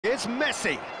It's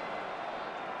Messi.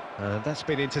 That's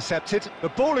been intercepted. The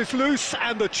ball is loose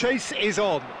and the chase is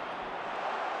on.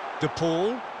 De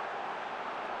Paul.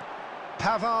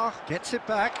 Pavard gets it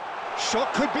back.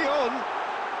 Shot could be on.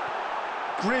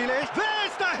 Grealish.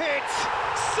 There's the hit!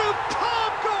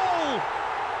 Superb goal!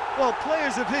 Well,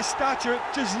 players of his stature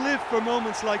just live for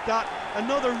moments like that.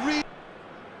 Another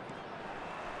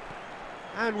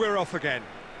And we're off again.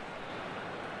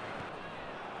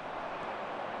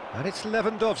 And it's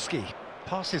Lewandowski.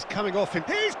 Pass is coming off him.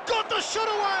 He's got the shot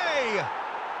away!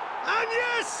 And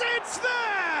yes, it's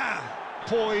there!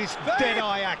 Poised,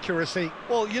 dead-eye accuracy.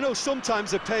 Well, you know,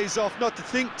 sometimes it pays off not to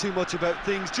think too much about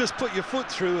things, just put your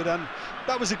foot through it, and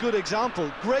that was a good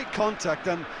example. Great contact,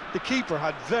 and the keeper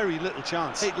had very little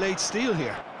chance. It laid steel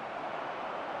here.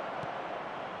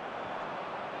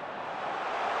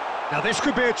 Now this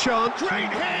could be a chance. Great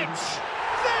hit!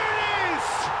 There it is!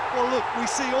 Well, look, we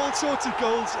see all sorts of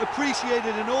goals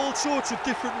appreciated in all sorts of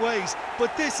different ways,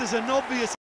 but this is an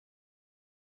obvious